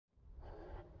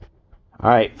All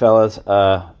right, fellas,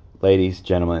 ladies,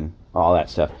 gentlemen, all that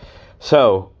stuff.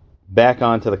 So, back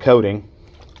onto the coating.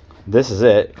 This is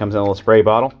it. It comes in a little spray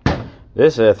bottle.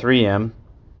 This is a 3M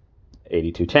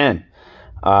 8210.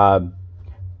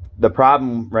 The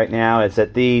problem right now is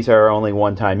that these are only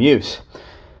one-time use.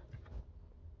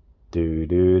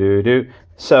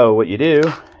 So what you do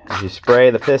is you spray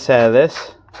the piss out of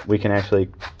this. We can actually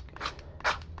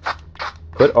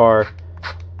put our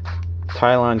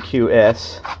Tylon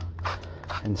QS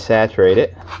and saturate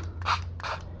it.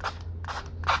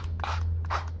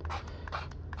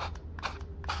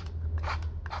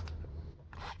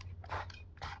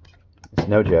 It's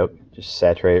no joke. Just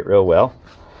saturate it real well.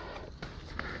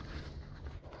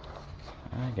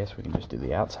 I guess we can just do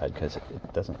the outside because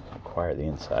it doesn't require the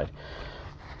inside.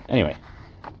 Anyway,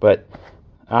 but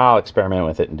I'll experiment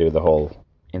with it and do the whole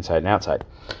inside and outside.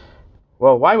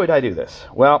 Well, why would I do this?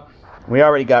 Well, we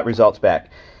already got results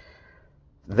back.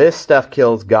 This stuff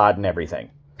kills God and everything.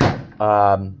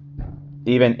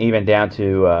 Even down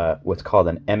to what's called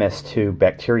an MS2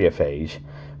 bacteriophage,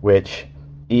 which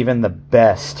even the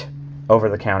best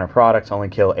over-the-counter products only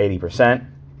kill 80%.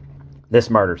 This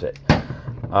murders it.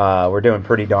 We're doing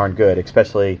pretty darn good,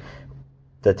 especially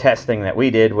the testing that we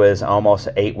did was almost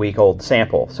an 8-week-old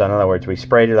sample. So in other words, we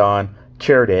sprayed it on,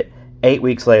 cured it. 8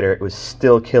 weeks later, it was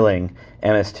still killing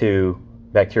MS2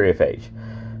 bacteriophage.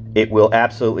 It will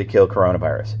absolutely kill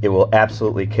coronavirus. It will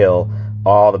absolutely kill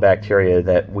all the bacteria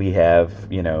that we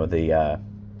have, you know, the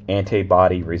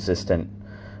antibody-resistant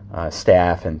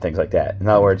staph and things like that. In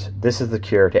other words, this is the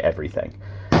cure to everything.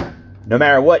 No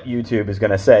matter what YouTube is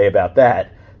going to say about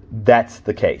that, that's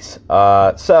the case.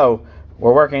 So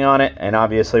we're working on it, and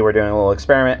obviously we're doing a little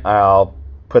experiment. I'll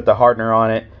put the hardener on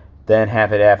it, then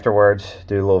have it afterwards,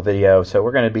 do a little video. So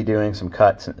we're going to be doing some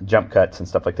cuts, jump cuts and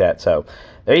stuff like that. So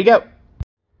there you go.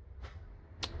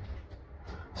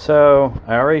 So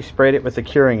I already sprayed it with the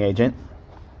curing agent,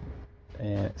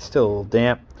 and it's still a little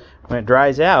damp. When it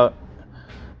dries out,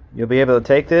 you'll be able to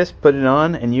take this, put it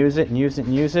on, and use it, and use it,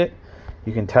 and use it.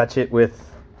 You can touch it with,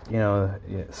 you know,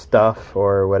 stuff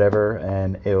or whatever,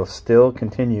 and it will still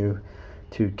continue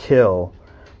to kill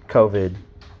COVID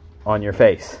on your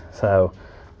face. So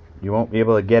you won't be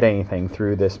able to get anything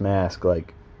through this mask.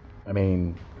 Like, I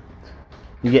mean,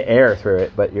 you get air through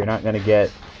it, but you're not going to get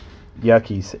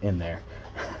yuckies in there.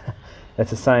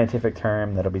 That's a scientific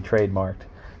term that'll be trademarked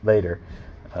later,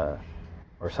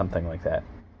 or something like that.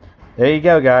 There you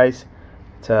go, guys.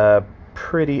 It's a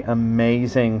pretty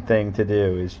amazing thing to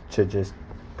do, is to just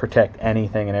protect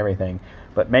anything and everything.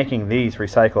 But making these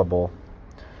recyclable,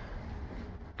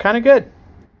 kind of good.